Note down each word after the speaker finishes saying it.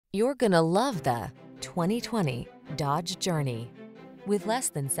You're gonna love the 2020 Dodge Journey. With less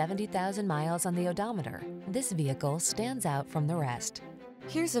than 70,000 miles on the odometer, this vehicle stands out from the rest.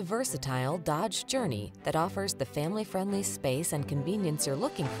 Here's a versatile Dodge Journey that offers the family-friendly space and convenience you're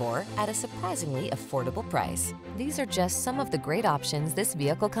looking for at a surprisingly affordable price. These are just some of the great options this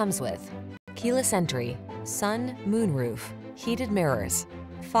vehicle comes with: keyless entry, sun, moonroof, heated mirrors,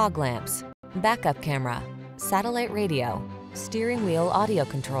 fog lamps, backup camera, satellite radio, steering wheel audio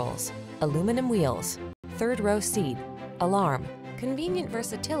controls, aluminum wheels, third row seat, alarm. Convenient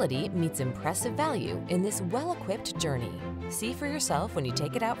versatility meets impressive value in this well-equipped Journey. See for yourself when you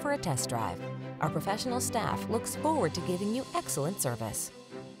take it out for a test drive. Our professional staff looks forward to giving you excellent service.